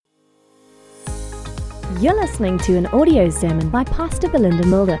You're listening to an audio sermon by Pastor Belinda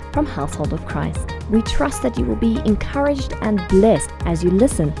Mulder from Household of Christ. We trust that you will be encouraged and blessed as you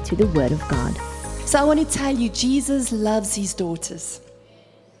listen to the Word of God. So I want to tell you, Jesus loves his daughters.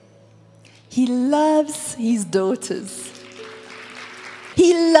 He loves his daughters.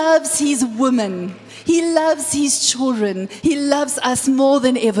 He loves his women. He loves his children. He loves us more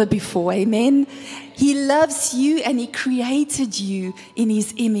than ever before. Amen. He loves you and he created you in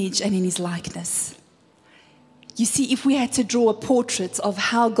his image and in his likeness. You see, if we had to draw a portrait of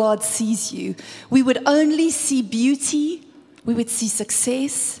how God sees you, we would only see beauty, we would see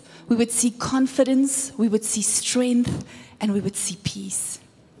success, we would see confidence, we would see strength, and we would see peace.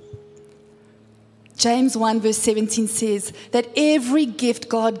 James 1 verse 17 says that every gift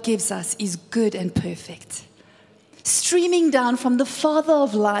God gives us is good and perfect, streaming down from the Father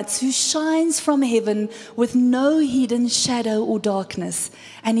of lights, who shines from heaven with no hidden shadow or darkness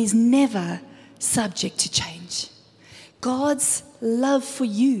and is never subject to change. God's love for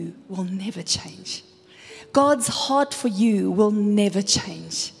you will never change. God's heart for you will never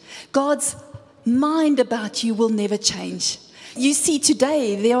change. God's mind about you will never change. You see,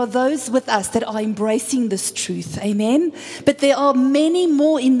 today there are those with us that are embracing this truth, amen? But there are many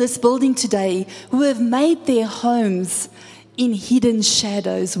more in this building today who have made their homes in hidden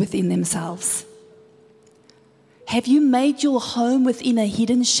shadows within themselves. Have you made your home within a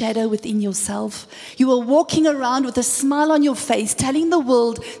hidden shadow within yourself? You are walking around with a smile on your face, telling the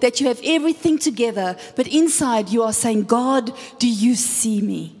world that you have everything together, but inside you are saying, God, do you see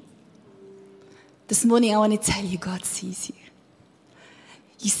me? This morning I want to tell you, God sees you.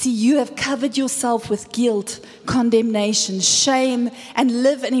 You see, you have covered yourself with guilt, condemnation, shame, and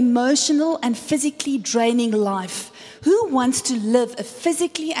live an emotional and physically draining life. Who wants to live a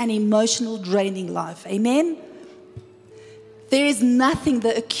physically and emotional draining life? Amen? There is nothing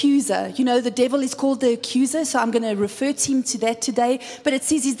the accuser, the devil is called the accuser, so I'm going to refer to him to that today, but it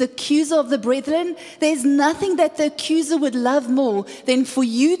says he's the accuser of the brethren. There's nothing that the accuser would love more than for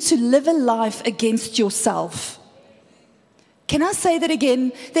you to live a life against yourself. Can I say that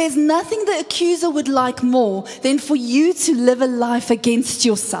again? There's nothing the accuser would like more than for you to live a life against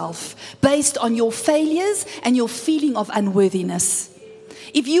yourself, based on your failures and your feeling of unworthiness.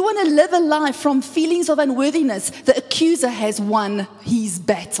 If you want to live a life from feelings of unworthiness, the accuser has won his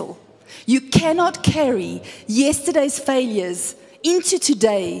battle. You cannot carry yesterday's failures into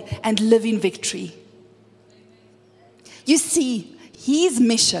today and live in victory. You see, his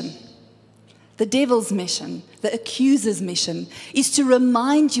mission, the devil's mission, the accuser's mission, is to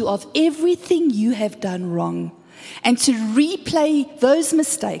remind you of everything you have done wrong and to replay those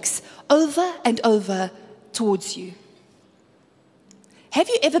mistakes over and over towards you. Have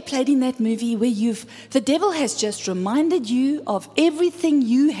you ever played in that movie where the devil has just reminded you of everything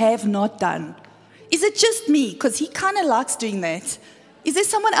you have not done? Is it just me? Because he kind of likes doing that. Is there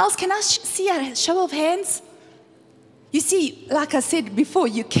someone else? Can I see a show of hands? You see, like I said before,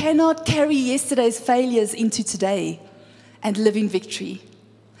 you cannot carry yesterday's failures into today and live in victory.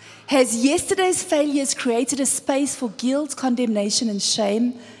 Has yesterday's failures created a space for guilt, condemnation, and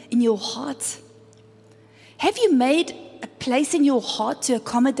shame in your heart? Have you made a place in your heart to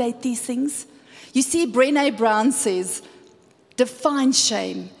accommodate these things? You see, Brené Brown says, define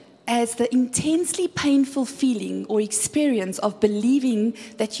shame as the intensely painful feeling or experience of believing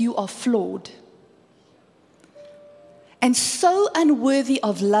that you are flawed and so unworthy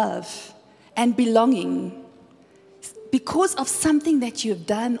of love and belonging because of something that you have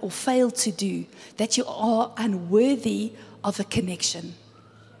done or failed to do, that you are unworthy of a connection.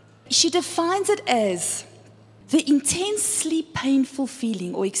 She defines it as the intensely painful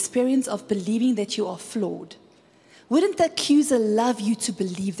feeling or experience of believing that you are flawed. Wouldn't the accuser love you to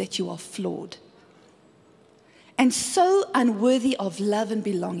believe that you are flawed? And so unworthy of love and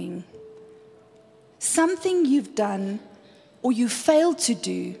belonging. Something you've done or you failed to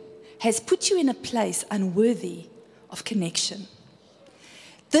do has put you in a place unworthy of connection.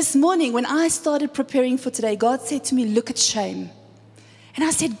 This morning, when I started preparing for today, God said to me, look at shame. And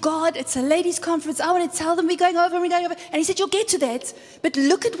I said, God, it's a ladies' conference. I want to tell them we're going over. And he said, you'll get to that. But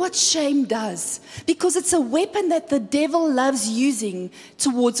look at what shame does. Because it's a weapon that the devil loves using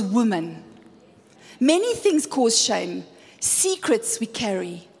towards women. Many things cause shame. Secrets we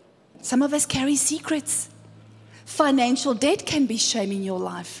carry. Some of us carry secrets. Financial debt can be shame in your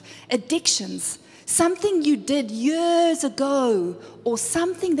life. Addictions. Something you did years ago or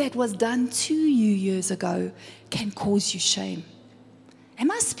something that was done to you years ago can cause you shame. Am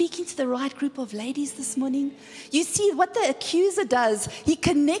I speaking to the right group of ladies this morning? You see, what the accuser does, he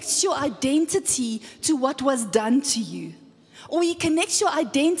connects your identity to what was done to you. or He connects your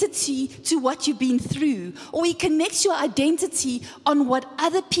identity to what you've been through, or He connects your identity on what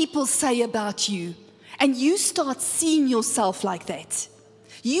other people say about you, and you start seeing yourself like that.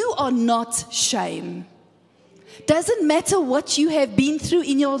 You are not shame. Doesn't matter what you have been through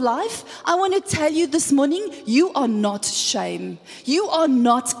in your life. I want to tell you this morning, you are not shame. You are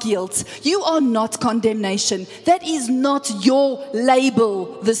not guilt. You are not condemnation. That is not your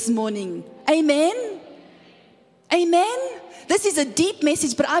label this morning. Amen? Amen? This is a deep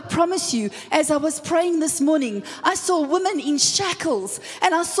message, but I promise you, as I was praying this morning, I saw women in shackles,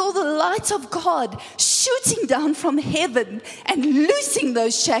 and I saw the light of God shooting down from heaven and loosing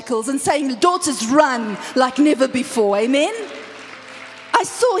those shackles and saying, daughters, run like never before. Amen? I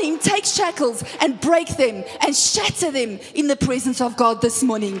saw Him take shackles and break them and shatter them in the presence of God this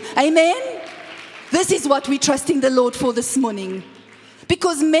morning. Amen? This is what we're trusting the Lord for this morning.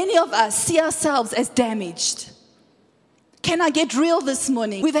 Because many of us see ourselves as damaged. Can I get real this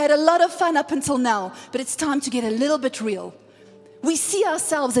morning? We've had a lot of fun up until now, but it's time to get a little bit real. We see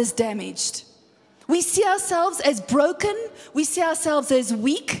ourselves as damaged. We see ourselves as broken. We see ourselves as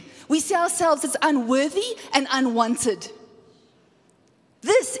weak. We see ourselves as unworthy and unwanted.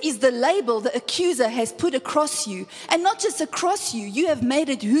 This is the label the accuser has put across you. And not just across you, you have made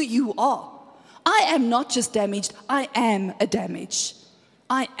it who you are. I am not just damaged, I am a damage.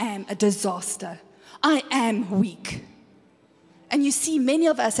 I am a disaster. I am weak. And you see, many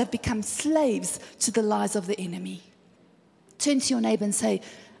of us have become slaves to the lies of the enemy. Turn to your neighbor and say,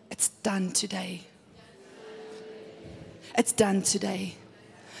 it's done today. It's done today.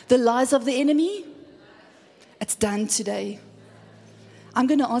 The lies of the enemy, it's done today. I'm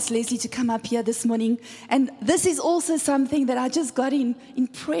going to ask Leslie to come up here this morning. And this is also something that I just got in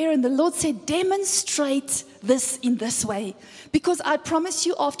prayer. And the Lord said, demonstrate this in this way. Because I promise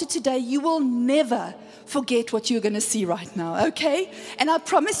you, after today, you will never forget what you're going to see right now, okay? And I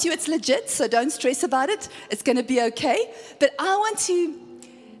promise you it's legit, so don't stress about it. It's going to be okay. But I want to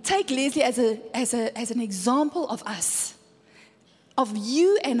take Leslie as an example of us, of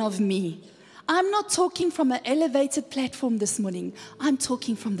you and of me. I'm not talking from an elevated platform this morning. I'm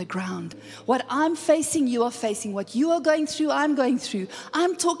talking from the ground. What I'm facing, you are facing. What you are going through, I'm going through.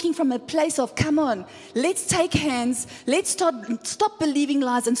 I'm talking from a place of, come on, let's take hands. Let's stop believing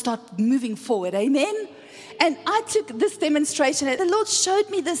lies and start moving forward. Amen? And I took this demonstration. The Lord showed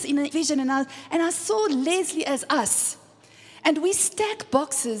me this in a vision, and I saw Leslie as us. And we stack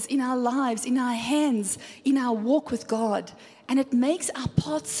boxes in our lives, in our hands, in our walk with God. And it makes our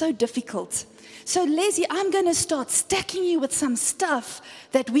path so difficult. So, Leslie, I'm going to start stacking you with some stuff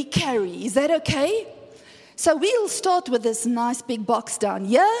that we carry. Is that okay? So we'll start with this nice big box down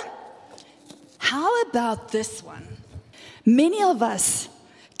here. How about this one? Many of us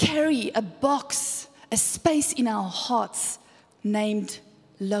carry a box, a space in our hearts named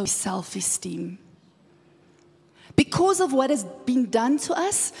low self-esteem. Because of what has been done to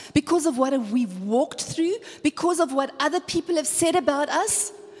us, because of what we've walked through, because of what other people have said about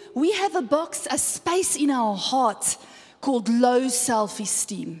us, we have a box, a space in our heart called low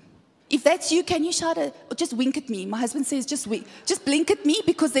self-esteem. If that's you, can you shout it or just wink at me? My husband says just blink at me,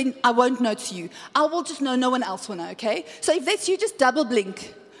 because then I won't know it's you. I will just know, no one else will know, okay? So if that's you, just double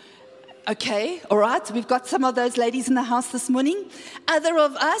blink. Okay, all right. We've got some of those ladies in the house this morning. Other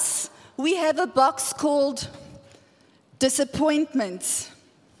of us, we have a box called disappointments.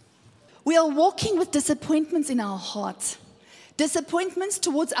 We are walking with disappointments in our heart. Disappointments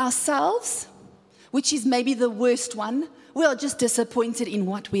towards ourselves, which is maybe the worst one. We are just disappointed in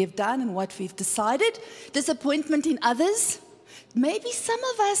what we have done and what we've decided. Disappointment in others. Maybe some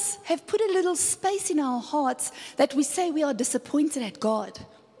of us have put a little space in our hearts that we say we are disappointed at God.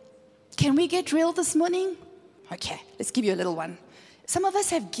 Can we get real this morning? Okay, let's give you a little one. Some of us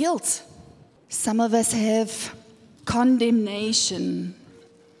have guilt. Some of us have condemnation.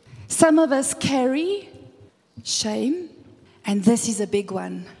 Some of us carry shame. And this is a big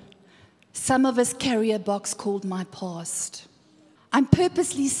one. Some of us carry a box called my past. I'm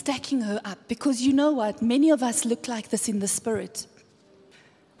purposely stacking her up because you know what? Many of us look like this in the spirit.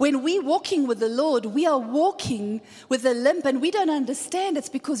 When we're walking with the Lord, we are walking with a limp and we don't understand it's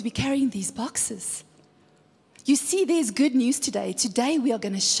because we're carrying these boxes. You see, there's good news today. Today we are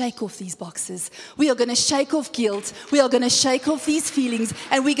going to shake off these boxes. We are going to shake off guilt. We are going to shake off these feelings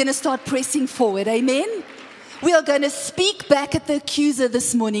and we're going to start pressing forward. Amen? We are going to speak back at the accuser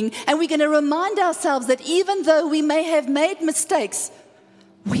this morning, and we're going to remind ourselves that even though we may have made mistakes,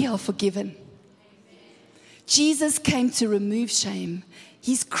 we are forgiven. Jesus came to remove shame.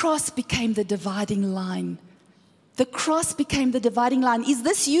 His cross became the dividing line. The cross became the dividing line. Is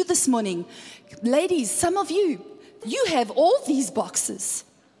this you this morning? Ladies, some of you, You have all these boxes.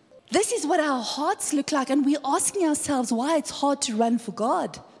 This is what our hearts look like, and we're asking ourselves why it's hard to run for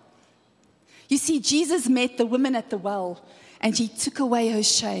God. You see, Jesus met the woman at the well, and he took away her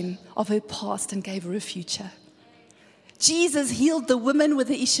shame of her past and gave her a future. Jesus healed the woman with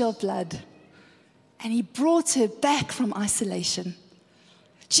the issue of blood, and he brought her back from isolation.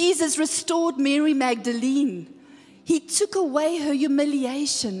 Jesus restored Mary Magdalene. He took away her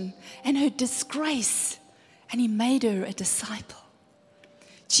humiliation and her disgrace, and he made her a disciple.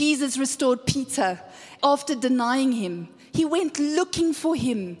 Jesus restored Peter after denying him. He went looking for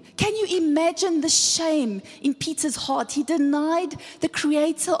him. Can you imagine the shame in Peter's heart? He denied the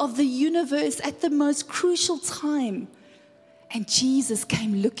creator of the universe at the most crucial time, and Jesus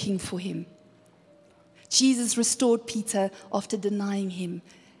came looking for him. Jesus restored Peter after denying him,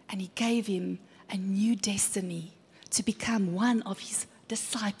 and he gave him a new destiny to become one of his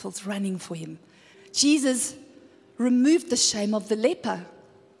disciples running for him. Jesus removed the shame of the leper.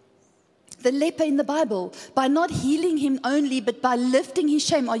 The leper in the Bible, by not healing him only, but by lifting his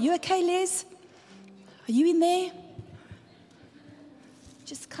shame. Are you okay, Les? Are you in there?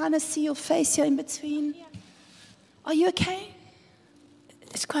 Just kind of see your face here in between. Are you okay?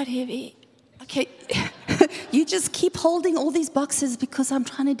 It's quite heavy. Okay. You just keep holding all these boxes because I'm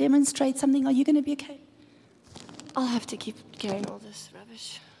trying to demonstrate something. Are you going to be okay? I'll have to keep carrying all this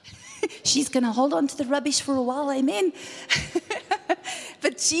rubbish. She's going to hold on to the rubbish for a while. Amen.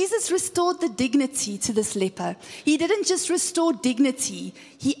 But Jesus restored the dignity to this leper. He didn't just restore dignity.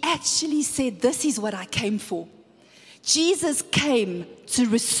 He actually said, this is what I came for. Jesus came to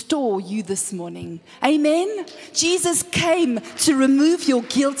restore you this morning. Amen? Jesus came to remove your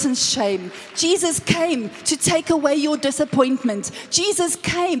guilt and shame. Jesus came to take away your disappointment. Jesus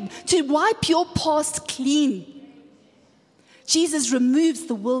came to wipe your past clean. Jesus removes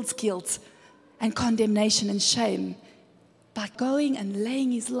the world's guilt and condemnation and shame by going and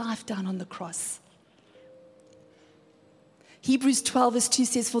laying his life down on the cross. Hebrews 12 verse 2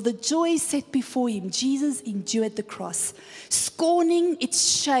 says, for the joy set before him, Jesus endured the cross, scorning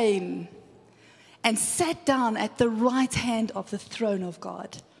its shame, and sat down at the right hand of the throne of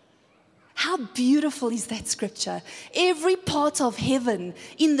God. How beautiful is that scripture? Every part of heaven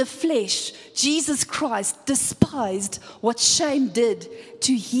in the flesh, Jesus Christ despised what shame did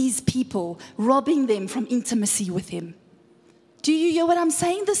to his people, robbing them from intimacy with him. Do you hear what I'm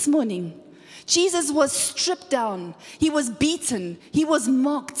saying this morning? Jesus was stripped down. He was beaten. He was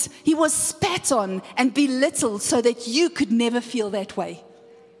mocked. He was spat on and belittled so that you could never feel that way.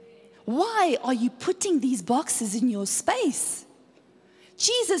 Why are you putting these boxes in your space?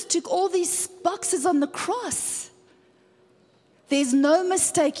 Jesus took all these boxes on the cross. There's no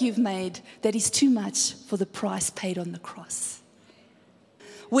mistake you've made that is too much for the price paid on the cross.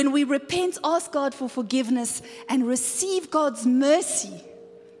 When we repent, ask God for forgiveness, and receive God's mercy,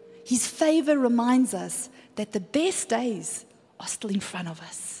 his favor reminds us that the best days are still in front of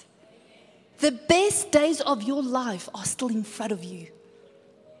us. The best days of your life are still in front of you.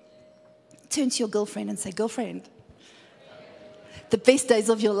 Turn to your girlfriend and say, girlfriend, the best days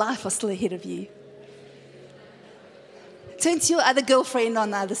of your life are still ahead of you. Turn to your other girlfriend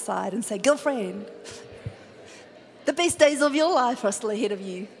on the other side and say, girlfriend, the best days of your life are still ahead of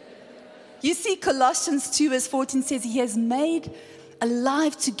you. You see, Colossians 2 verse 14 says, he has made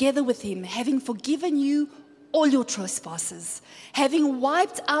alive together with him, having forgiven you all your trespasses, having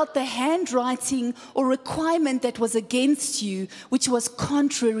wiped out the handwriting or requirement that was against you, which was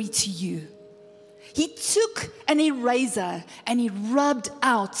contrary to you. He took an eraser and he rubbed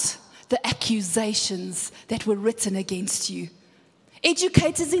out the accusations that were written against you.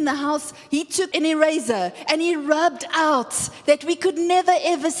 Educators in the house, he took an eraser and he rubbed out that we could never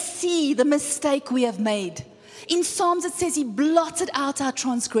ever see the mistake we have made. In Psalms it says he blotted out our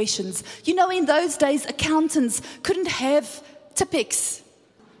transgressions. You know, in those days accountants couldn't have Tipex.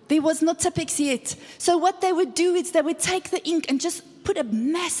 There was no Tipex yet. So what they would do is they would take the ink and just put a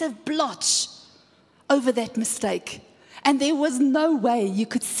massive blotch over that mistake. And there was no way you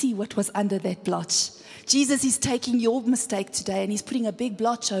could see what was under that blotch. Jesus is taking your mistake today and he's putting a big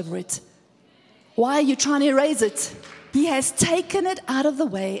blotch over it. Why are you trying to erase it? He has taken it out of the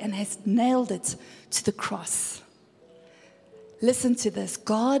way and has nailed it to the cross. Listen to this.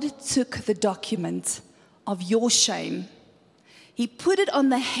 God took the document of your shame. He put it on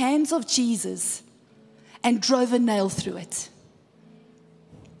the hands of Jesus and drove a nail through it.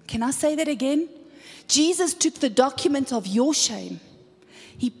 Can I say that again? Jesus took the document of your shame.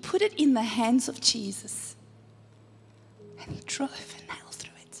 He put it in the hands of Jesus and he drove a nail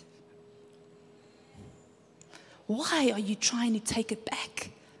through it. Why are you trying to take it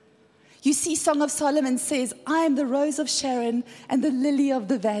back? You see, Song of Solomon says, I am the rose of Sharon and the lily of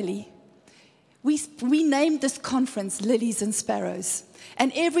the valley. We named this conference Lilies and Sparrows.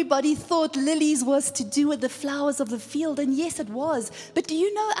 And everybody thought lilies was to do with the flowers of the field. And yes, it was. But do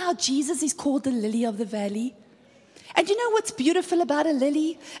you know how Jesus is called the lily of the valley? And you know what's beautiful about a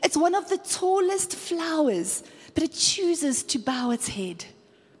lily? It's one of the tallest flowers, but it chooses to bow its head.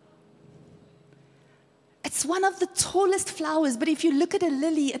 It's one of the tallest flowers, but if you look at a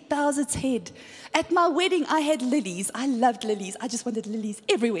lily, it bows its head. At my wedding, I had lilies. I loved lilies. I just wanted lilies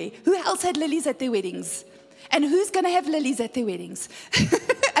everywhere. Who else had lilies at their weddings? And who's going to have lilies at their weddings?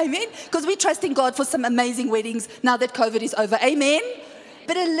 Amen? Because we're trusting God for some amazing weddings now that COVID is over. Amen?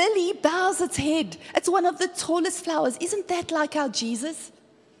 But a lily bows its head. It's one of the tallest flowers. Isn't that like our Jesus?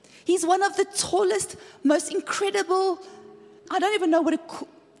 He's one of the tallest, most incredible, I don't even know what to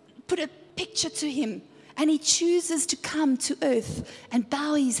put a picture to him. And he chooses to come to earth and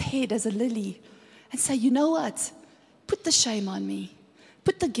bow his head as a lily and say, you know what? Put the shame on me.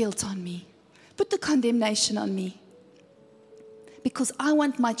 Put the guilt on me. Put the condemnation on me. Because I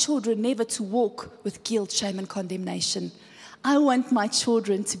want my children never to walk with guilt, shame, and condemnation. I want my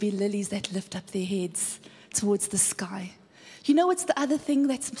children to be lilies that lift up their heads towards the sky. You know what's the other thing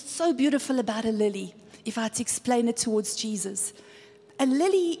that's so beautiful about a lily? If I had to explain it towards Jesus. A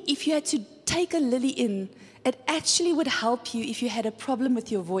lily, if you had to take a lily in, it actually would help you if you had a problem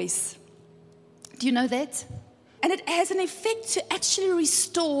with your voice. Do you know that? And it has an effect to actually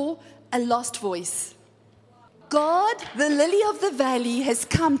restore a lost voice. God, the lily of the valley, has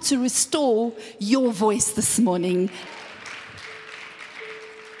come to restore your voice this morning.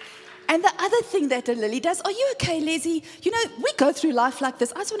 And the other thing that a lily does, are you okay, Leslie? You know, we go through life like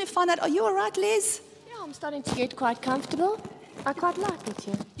this. I just want to find out, are you all right, Les? Yeah, I'm starting to get quite comfortable. I quite like it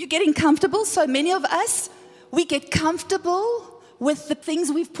here. You're getting comfortable. So many of us, we get comfortable with the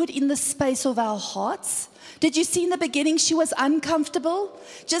things we've put in the space of our hearts. Did you see in the beginning she was uncomfortable?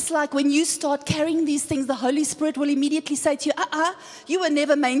 Just like when you start carrying these things, the Holy Spirit will immediately say to you, you were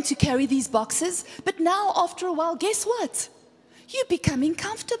never meant to carry these boxes. But now, after a while, guess what? You're becoming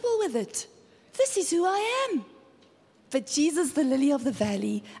comfortable with it. This is who I am. But Jesus, the lily of the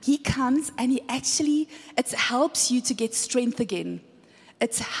valley, he comes and it helps you to get strength again.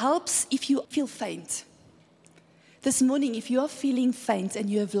 It helps if you feel faint. This morning, if you are feeling faint and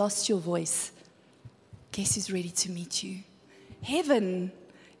you have lost your voice, guess who's ready to meet you? Heaven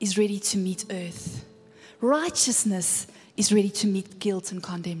is ready to meet earth. Righteousness is ready to meet guilt and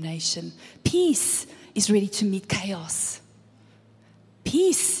condemnation. Peace is ready to meet chaos.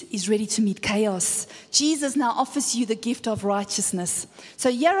 Peace is ready to meet chaos. Jesus now offers you the gift of righteousness. So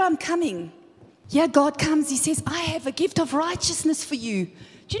here I'm coming. Here God comes. He says, I have a gift of righteousness for you.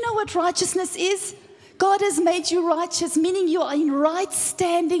 Do you know what righteousness is? God has made you righteous, meaning you are in right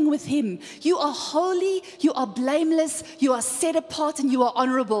standing with him. You are holy, you are blameless, you are set apart, and you are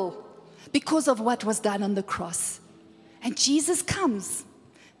honorable because of what was done on the cross. And Jesus comes,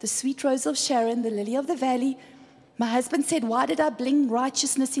 the sweet rose of Sharon, the lily of the valley. My husband said, why did I bling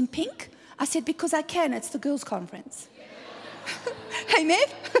righteousness in pink? I said, because I can. It's the girls' conference. Amen?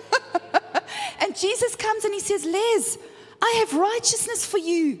 And Jesus comes and he says, Les, I have righteousness for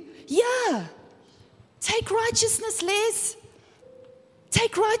you. Yeah. Take righteousness, Les.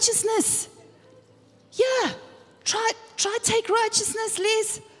 Take righteousness. Yeah. Try take righteousness,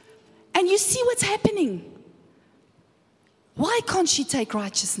 Les. And you see what's happening. Why can't she take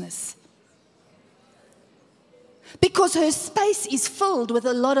righteousness? Because her space is filled with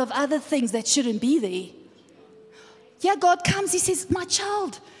a lot of other things that shouldn't be there. Yeah, God comes, he says, my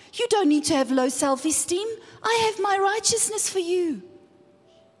child, you don't need to have low self-esteem. I have my righteousness for you.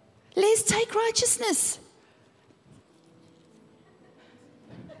 Let's take righteousness.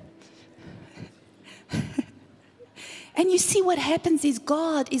 And you see what happens is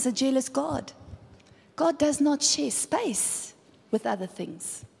God is a jealous God. God does not share space with other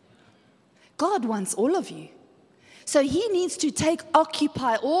things. God wants all of you. So he needs to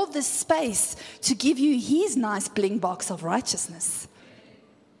occupy all this space to give you his nice bling box of righteousness.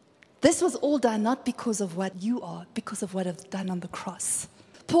 This was all done not because of what you are, because of what I've done on the cross.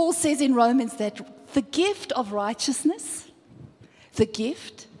 Paul says in Romans that the gift of righteousness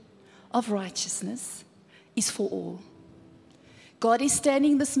is for all. God is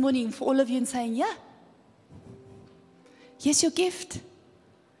standing this morning for all of you and saying, yeah, here's your gift.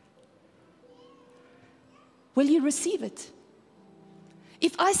 Will you receive it?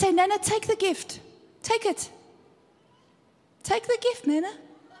 If I say, Nana, take the gift, take it. Take the gift, Nana.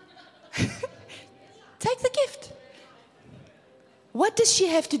 Take the gift. What does she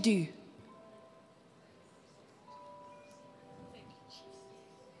have to do?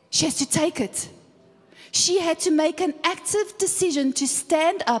 she has to take it. She had to make an active decision to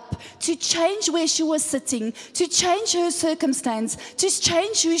stand up, to change where she was sitting, to change her circumstance, to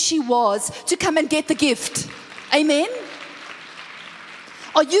change who she was, to come and get the gift. Amen?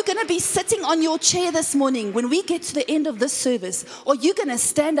 Are you going to be sitting on your chair this morning when we get to the end of this service? Or are you going to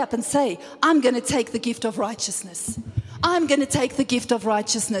stand up and say, I'm going to take the gift of righteousness? I'm going to take the gift of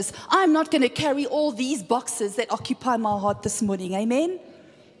righteousness. I'm not going to carry all these boxes that occupy my heart this morning. Amen?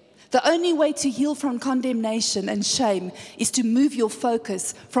 The only way to heal from condemnation and shame is to move your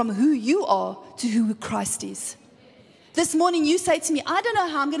focus from who you are to who Christ is. This morning you say to me, I don't know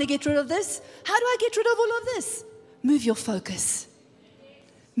how I'm going to get rid of this. How do I get rid of all of this? Move your focus.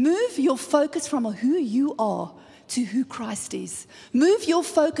 Move your focus from who you are to who Christ is. Move your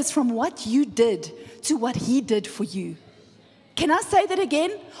focus from what you did to what He did for you. Can I say that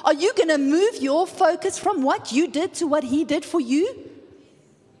again? Are you going to move your focus from what you did to what He did for you?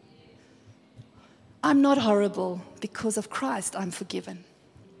 I'm not horrible. Because of Christ, I'm forgiven.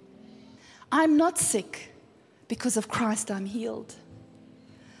 I'm not sick. Because of Christ, I'm healed.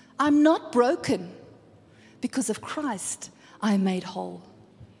 I'm not broken. Because of Christ, I'm made whole.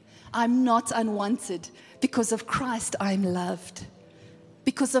 I'm not unwanted. Because of Christ, I'm loved.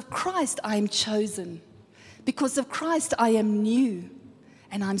 Because of Christ, I am chosen. Because of Christ, I am new.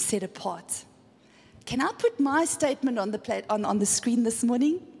 And I'm set apart. Can I put my statement on the screen this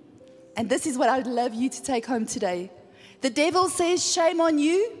morning? And this is what I would love you to take home today. The devil says, shame on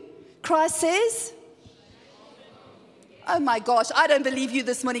you. Christ says, oh my gosh, I don't believe you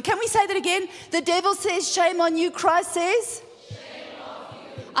this morning. Can we say that again? The devil says, shame on you. Christ says,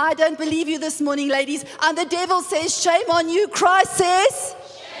 I don't believe you this morning, ladies. And the devil says, shame on you. Christ says,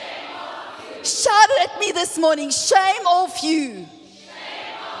 shame on you. Shout it at me this morning. Shame off you. Shame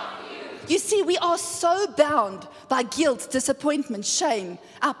off you. You see, we are so bound by guilt, disappointment, shame,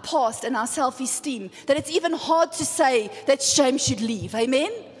 our past and our self-esteem, that it's even hard to say that shame should leave.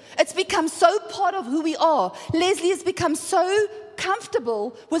 Amen? It's become so part of who we are. Leslie has become so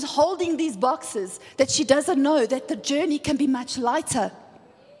comfortable with holding these boxes that she doesn't know that the journey can be much lighter.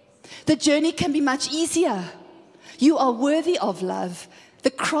 The journey can be much easier. You are worthy of love.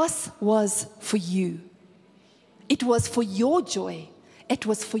 The cross was for you. It was for your joy. It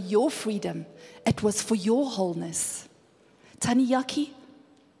was for your freedom. It was for your wholeness. Taniyaki,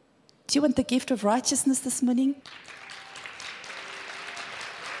 do you want the gift of righteousness this morning?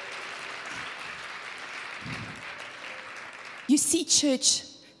 You see, church,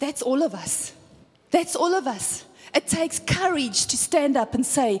 that's all of us. That's all of us. It takes courage to stand up and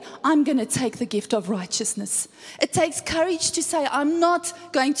say, I'm going to take the gift of righteousness. It takes courage to say, I'm not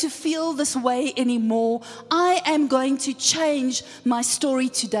going to feel this way anymore. I am going to change my story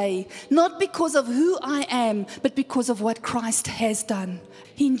today. Not because of who I am, but because of what Christ has done.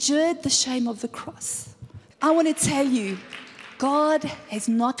 He endured the shame of the cross. I want to tell you, God has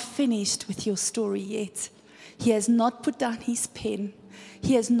not finished with your story yet. He has not put down His pen.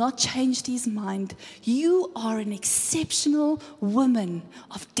 He has not changed His mind. You are an exceptional woman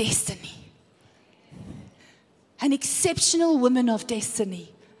of destiny. An exceptional woman of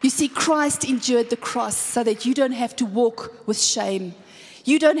destiny. You see, Christ endured the cross so that you don't have to walk with shame.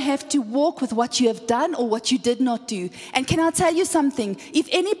 You don't have to walk with what you have done or what you did not do. And can I tell you something? If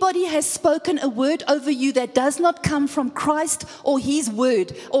anybody has spoken a word over you that does not come from Christ or His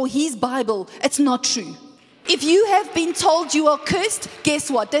word or His Bible, it's not true. If you have been told you are cursed, guess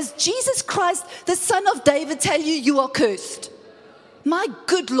what? Does Jesus Christ, the Son of David, tell you you are cursed? My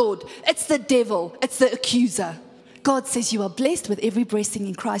good Lord, it's the devil. It's the accuser. God says you are blessed with every blessing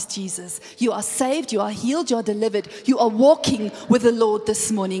in Christ Jesus. You are saved, you are healed, you are delivered. You are walking with the Lord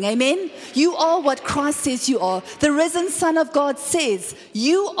this morning. Amen? You are what Christ says you are. The risen Son of God says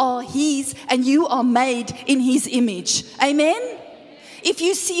you are His and you are made in His image. Amen? If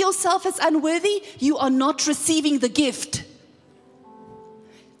you see yourself as unworthy, you are not receiving the gift.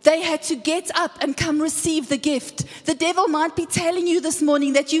 They had to get up and come receive the gift. The devil might be telling you this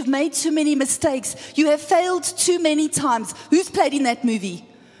morning that you've made too many mistakes. You have failed too many times. Who's played in that movie?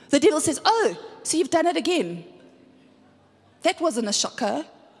 The devil says, oh, so you've done it again. That wasn't a shocker.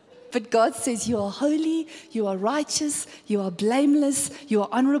 But God says you are holy, you are righteous, you are blameless, you are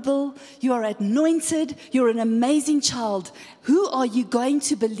honorable, you are anointed, you're an amazing child. Who are you going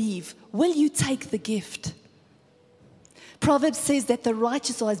to believe? Will you take the gift? Proverbs says that the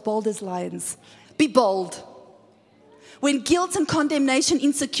righteous are as bold as lions. Be bold. When guilt and condemnation,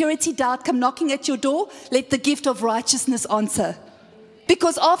 insecurity, doubt come knocking at your door, let the gift of righteousness answer.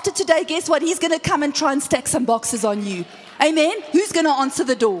 Because after today, guess what? He's going to come and try and stack some boxes on you. Amen? Who's going to answer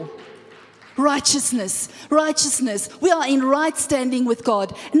the door? Righteousness, righteousness. We are in right standing with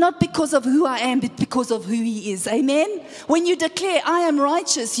God, not because of who I am, but because of who He is. Amen? When you declare, I am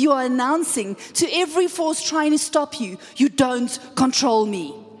righteous, you are announcing to every force trying to stop you, you don't control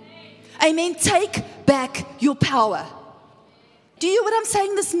me. Amen? Take back your power. Do you hear what I'm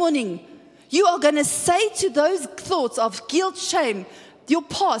saying this morning? You are going to say to those thoughts of guilt, shame, your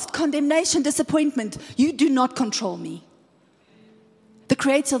past, condemnation, disappointment, you do not control me. The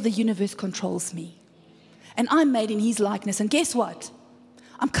creator of the universe controls me. And I'm made in His likeness. And guess what?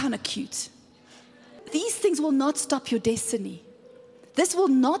 I'm kind of cute. These things will not stop your destiny. This will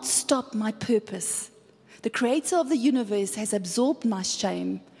not stop my purpose. The creator of the universe has absorbed my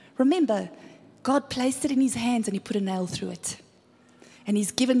shame. Remember, God placed it in His hands and He put a nail through it. And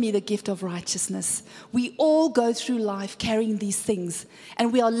He's given me the gift of righteousness. We all go through life carrying these things.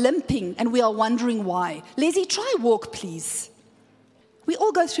 And we are limping and we are wondering why. Leslie, try walk, please. We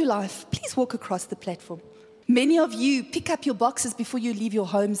all go through life. Please walk across the platform. Many of you pick up your boxes before you leave your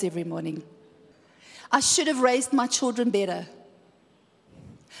homes every morning. I should have raised my children better.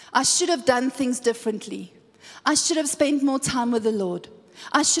 I should have done things differently. I should have spent more time with the Lord.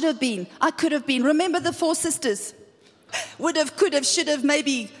 I could have been. Remember the 4 sisters? Would have, could have, should have,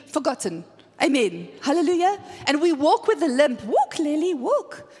 maybe forgotten. Amen. Hallelujah. And we walk with a limp. Walk, Lily,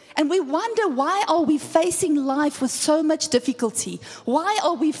 walk. And we wonder, why are we facing life with so much difficulty? Why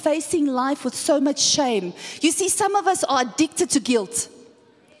are we facing life with so much shame? You see, some of us are addicted to guilt.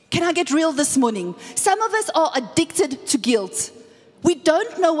 Can I get real this morning? Some of us are addicted to guilt. We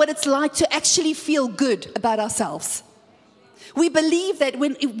don't know what it's like to actually feel good about ourselves. We believe that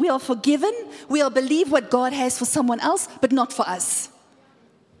when we are forgiven, we'll believe what God has for someone else, but not for us.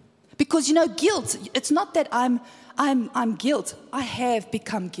 Because, you know, guilt, it's not that I'm guilt. I have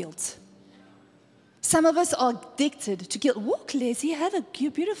become guilt. Some of us are addicted to guilt. Walk, Leslie, have a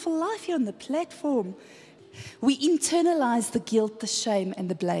beautiful life here on the platform. We internalize the guilt, the shame, and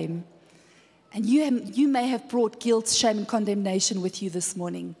the blame. And you may have brought guilt, shame, and condemnation with you this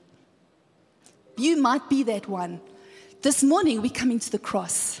morning. You might be that one. This morning, we're coming to the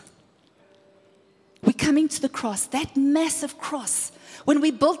cross. We're coming to the cross, that massive cross. When we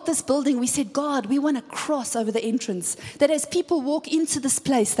built this building, we said, God, we want a cross over the entrance. That as people walk into this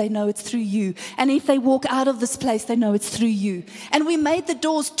place, they know it's through you. And if they walk out of this place, they know it's through you. And we made the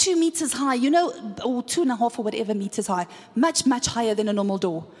doors 2 meters high, or 2.5 or whatever meters high. Much, much higher than a normal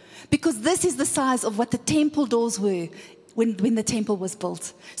door. Because this is the size of what the temple doors were when the temple was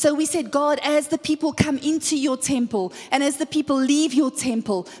built. So we said, God, as the people come into your temple and as the people leave your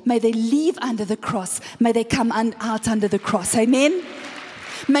temple, may they leave under the cross. May they come out under the cross. Amen?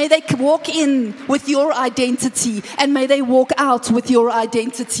 May they walk in with your identity and may they walk out with your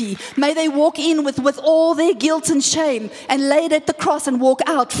identity. May they walk in with all their guilt and shame and lay it at the cross and walk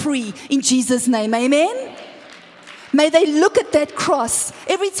out free in Jesus' name. Amen? May they look at that cross.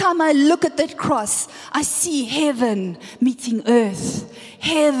 Every time I look at that cross, I see heaven meeting earth.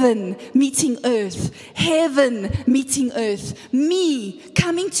 Heaven meeting earth. Heaven meeting earth. Me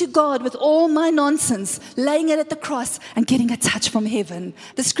coming to God with all my nonsense, laying it at the cross and getting a touch from heaven.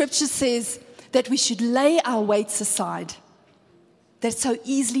 The scripture says that we should lay our weights aside that so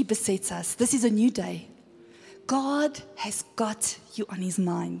easily besets us. This is a new day. God has got you on His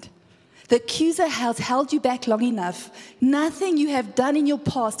mind. The accuser has held you back long enough. Nothing you have done in your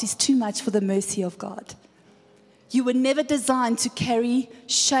past is too much for the mercy of God. You were never designed to carry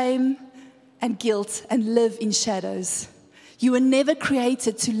shame and guilt and live in shadows. You were never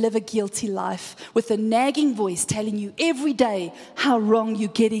created to live a guilty life with a nagging voice telling you every day how wrong you're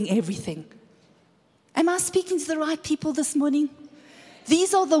getting everything. Am I speaking to the right people this morning?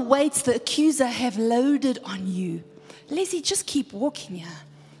 These are the weights the accuser have loaded on you. Leslie, just keep walking here.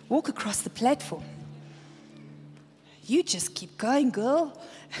 Walk across the platform. You just keep going, girl.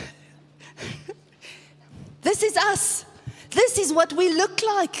 This is us. This is what we look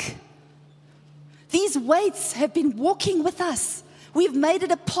like. These weights have been walking with us. We've made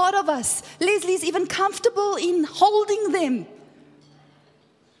it a part of us. Leslie's even comfortable in holding them.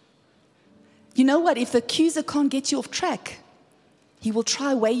 You know what? If the accuser can't get you off track, he will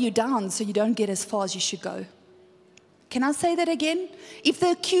try weigh you down so you don't get as far as you should go. Can I say that again? If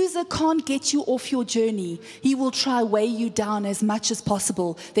the accuser can't get you off your journey, he will try weigh you down as much as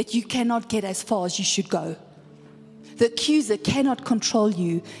possible that you cannot get as far as you should go. The accuser cannot control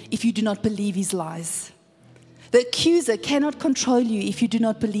you if you do not believe his lies. The accuser cannot control you if you do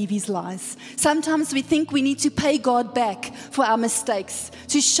not believe his lies. Sometimes we think we need to pay God back for our mistakes,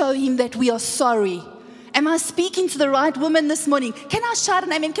 to show him that we are sorry. Am I speaking to the right woman this morning? Can I shout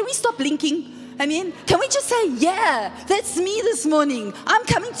an amen? Can we stop blinking? I mean, can we just say, yeah, that's me this morning. I'm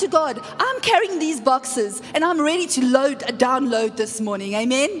coming to God. I'm carrying these boxes and I'm ready to download this morning.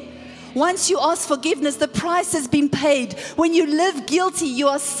 Amen. Once you ask forgiveness, the price has been paid. When you live guilty, you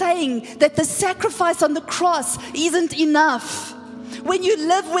are saying that the sacrifice on the cross isn't enough. When you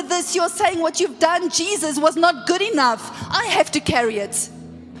live with this, you're saying what you've done, Jesus, was not good enough. I have to carry it.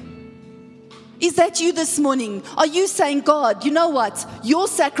 Is that you this morning? Are you saying, God, you know what? Your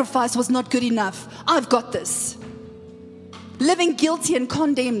sacrifice was not good enough. I've got this. Living guilty and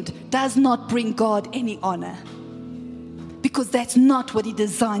condemned does not bring God any honor, because that's not what He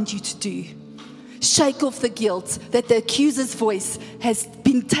designed you to do. Shake off the guilt that the accuser's voice has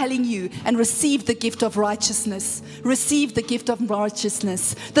been telling you and receive the gift of righteousness. Receive the gift of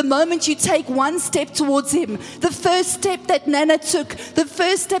righteousness. The moment you take one step towards Him, the first step that Nana took, the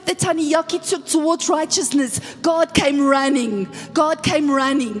first step that Taniyaki took towards righteousness, God came running. God came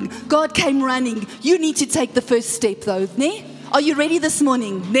running. God came running. You need to take the first step though, ne? Are you ready this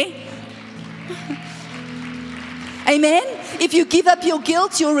morning, ne? Amen. If you give up your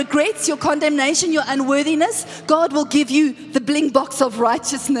guilt, your regrets, your condemnation, your unworthiness, God will give you the bling box of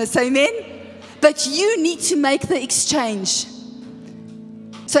righteousness. Amen. But you need to make the exchange.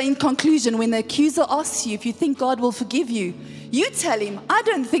 So in conclusion, when the accuser asks you if you think God will forgive you, you tell him, I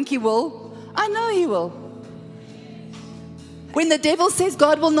don't think He will. I know He will. When the devil says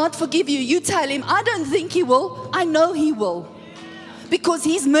God will not forgive you, you tell him, I don't think He will. I know He will. Because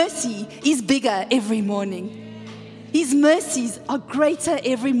His mercy is bigger every morning. His mercies are greater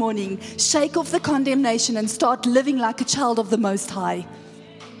every morning. Shake off the condemnation and start living like a child of the Most High.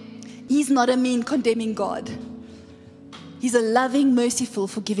 He's not a mean, condemning God. He's a loving, merciful,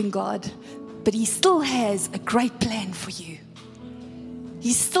 forgiving God. But He still has a great plan for you.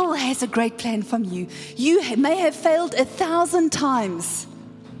 He still has a great plan from you. You may have failed 1,000 times.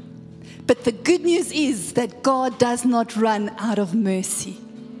 But the good news is that God does not run out of mercy.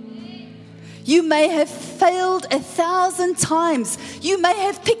 You may have failed 1,000 times. You may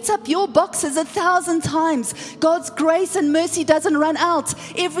have picked up your boxes 1,000 times. God's grace and mercy doesn't run out.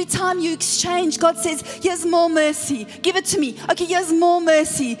 Every time you exchange, God says, here's more mercy. Give it to me. Okay, here's more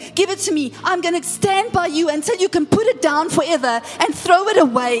mercy. Give it to me. I'm going to stand by you until you can put it down forever and throw it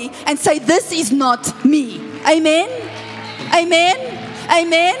away and say, this is not me. Amen? Amen?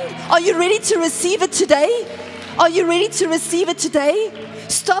 Amen? Are you ready to receive it today? Are you ready to receive it today?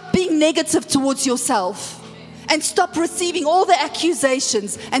 Stop being negative towards yourself and stop receiving all the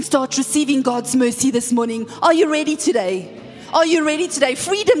accusations and start receiving God's mercy this morning. Are you ready today? Are you ready today?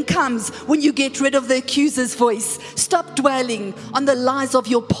 Freedom comes when you get rid of the accuser's voice. Stop dwelling on the lies of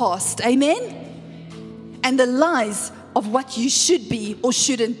your past. Amen? And the lies of what you should be or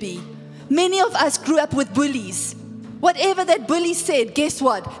shouldn't be. Many of us grew up with bullies. Whatever that bully said, guess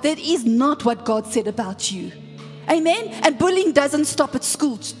what? That is not what God said about you. Amen? And bullying doesn't stop at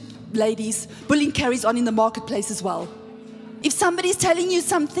school, ladies. Bullying carries on in the marketplace as well. If somebody's telling you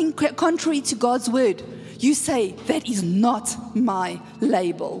something contrary to God's word, you say, that is not my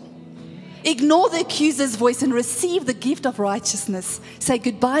label. Ignore the accuser's voice and receive the gift of righteousness. Say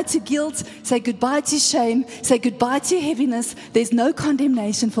goodbye to guilt. Say goodbye to shame. Say goodbye to heaviness. There's no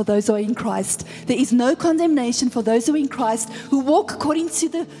condemnation for those who are in Christ. There is no condemnation for those who are in Christ, who walk according to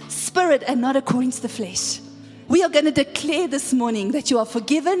the Spirit and not according to the flesh. We are going to declare this morning that you are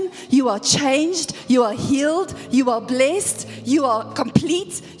forgiven, you are changed, you are healed, you are blessed, you are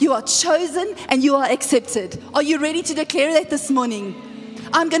complete, you are chosen, and you are accepted. Are you ready to declare that this morning?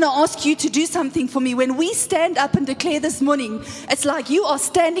 I'm going to ask you to do something for me. When we stand up and declare this morning, it's like you are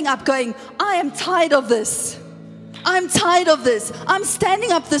standing up going, I am tired of this. I'm tired of this. I'm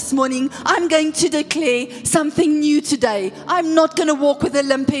standing up this morning. I'm going to declare something new today. I'm not going to walk with a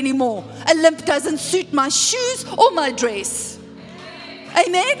limp anymore. A limp doesn't suit my shoes or my dress.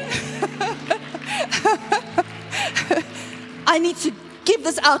 Amen? I need to give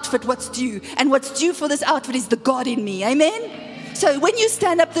this outfit what's due. And what's due for this outfit is the God in me. Amen? So when you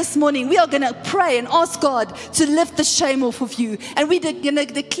stand up this morning, we are going to pray and ask God to lift the shame off of you. And we're going to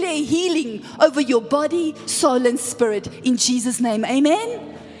declare healing over your body, soul, and spirit in Jesus' name.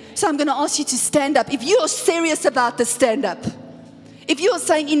 Amen? So I'm going to ask you to stand up. If you are serious about this, stand up. If you are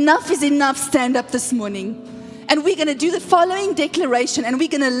saying enough is enough, stand up this morning. And we're going to do the following declaration, and we're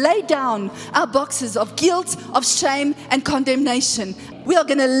going to lay down our boxes of guilt, of shame, and condemnation. We are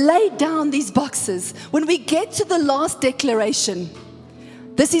going to lay down these boxes. When we get to the last declaration,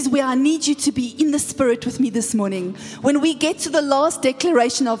 this is where I need you to be in the Spirit with me this morning. When we get to the last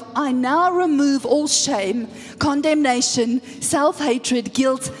declaration of, I now remove all shame, condemnation, self-hatred,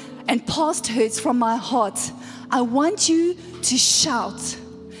 guilt, and past hurts from my heart, I want you to shout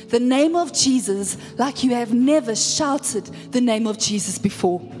the name of Jesus like you have never shouted the name of Jesus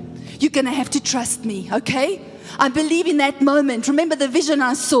before. You're going to have to trust me, okay? I believe in that moment. Remember the vision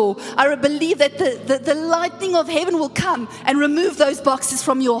I saw. I believe that the lightning of heaven will come and remove those boxes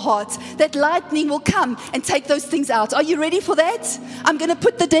from your heart. That lightning will come and take those things out. Are you ready for that? I'm going to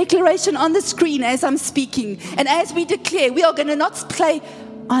put the declaration on the screen as I'm speaking. And as we declare, we are going to not play,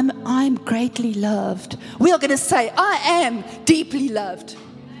 I'm greatly loved. We are going to say, I am deeply loved.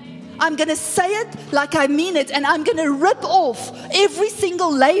 I'm going to say it like I mean it, and I'm going to rip off every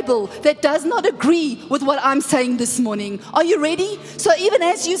single label that does not agree with what I'm saying this morning. Are you ready? So even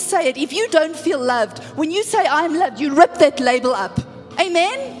as you say it, if you don't feel loved, when you say I'm loved, you rip that label up.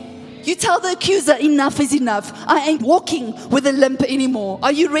 Amen? You tell the accuser, enough is enough. I ain't walking with a limp anymore.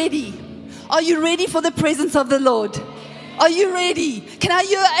 Are you ready? Are you ready for the presence of the Lord? Are you ready? Can I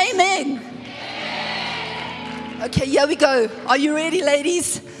hear amen? Okay, here we go. Are you ready,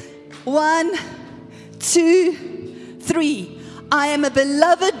 ladies? 1, 2, 3. I am a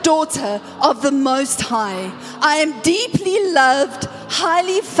beloved daughter of the Most High. I am deeply loved,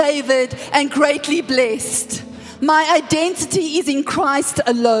 highly favored, and greatly blessed. My identity is in Christ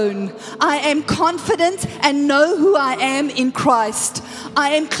alone. I am confident and know who I am in Christ. I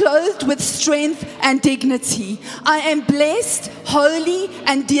am clothed with strength and dignity. I am blessed, holy,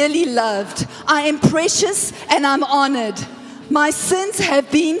 and dearly loved. I am precious and I'm honored. My sins have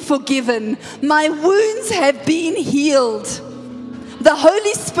been forgiven. My wounds have been healed. The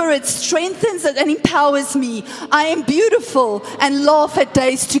Holy Spirit strengthens and empowers me. I am beautiful and laugh at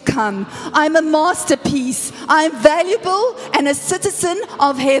days to come. I am a masterpiece. I am valuable and a citizen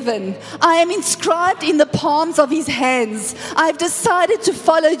of heaven. I am inscribed in the palms of His hands. I have decided to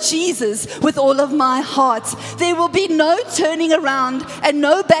follow Jesus with all of my heart. There will be no turning around and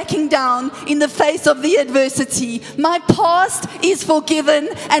no backing down in the face of the adversity. My past is forgiven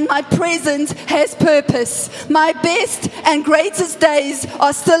and my present has purpose. My best and greatest days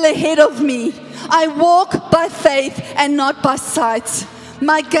are still ahead of me. I walk by faith and not by sight.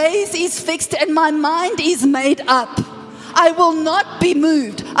 My gaze is fixed and my mind is made up. I will not be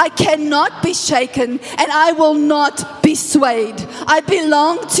moved. I cannot be shaken, and I will not be swayed. I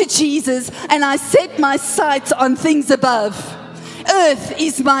belong to Jesus, and I set my sights on things above. Earth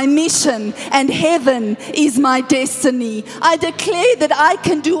is my mission and heaven is my destiny. I declare that I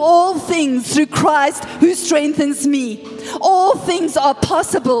can do all things through Christ who strengthens me. All things are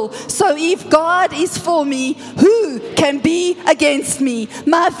possible. So if God is for me, who can be against me?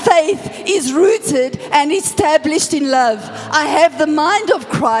 My faith is rooted and established in love. I have the mind of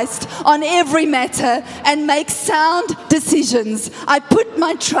Christ on every matter and make sound decisions. I put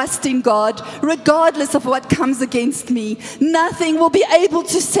my trust in God regardless of what comes against me. Nothing will be able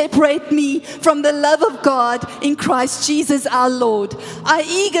to separate me from the love of God in Christ Jesus our Lord. I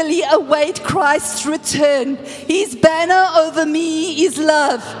eagerly await Christ's return. His banner over me is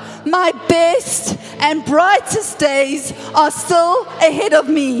love. My best and brightest days are still ahead of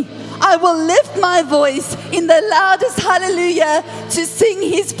me. I will lift my voice in the loudest hallelujah to sing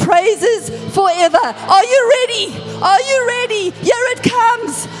His praises forever. Are you ready? Are you ready? Here it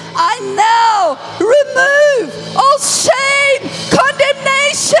comes. I now remove all shame,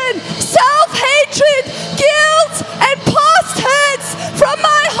 condemnation, self-hatred, guilt, and past hurts from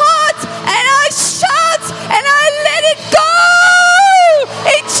my heart, and I shout and I let it go.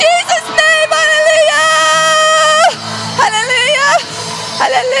 In Jesus' name, hallelujah! Hallelujah!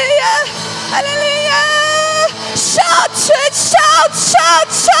 Hallelujah! Hallelujah! Shout, church, shout, shout,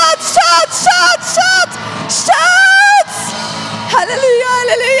 shout, shout, shout, shout, shout! Hallelujah,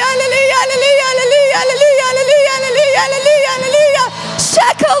 hallelujah, hallelujah, hallelujah, hallelujah, hallelujah, hallelujah, hallelujah, hallelujah, hallelujah.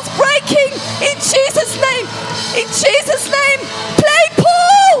 Shackles breaking in Jesus' name. In Jesus' name. Play,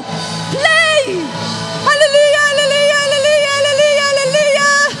 Paul! Play! Hallelujah, hallelujah, hallelujah, hallelujah,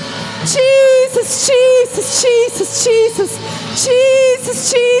 hallelujah. Jesus, Jesus, Jesus, Jesus,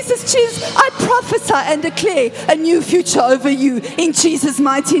 Jesus, Jesus, Jesus. I prophesy and declare a new future over you in Jesus'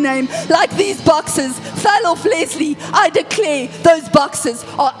 mighty name. Like these boxes fell off Leslie, I declare those boxes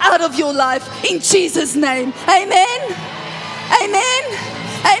are out of your life in Jesus' name. Amen. Amen.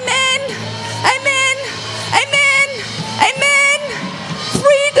 Amen. Amen. Amen. Amen.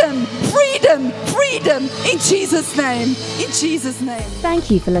 Freedom, freedom, freedom in Jesus' name. In Jesus' name.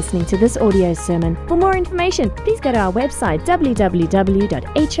 Thank you for listening to this audio sermon. For more information, please go to our website www.hoc.org.za.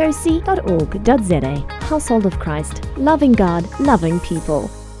 Household of Christ, loving God, loving people.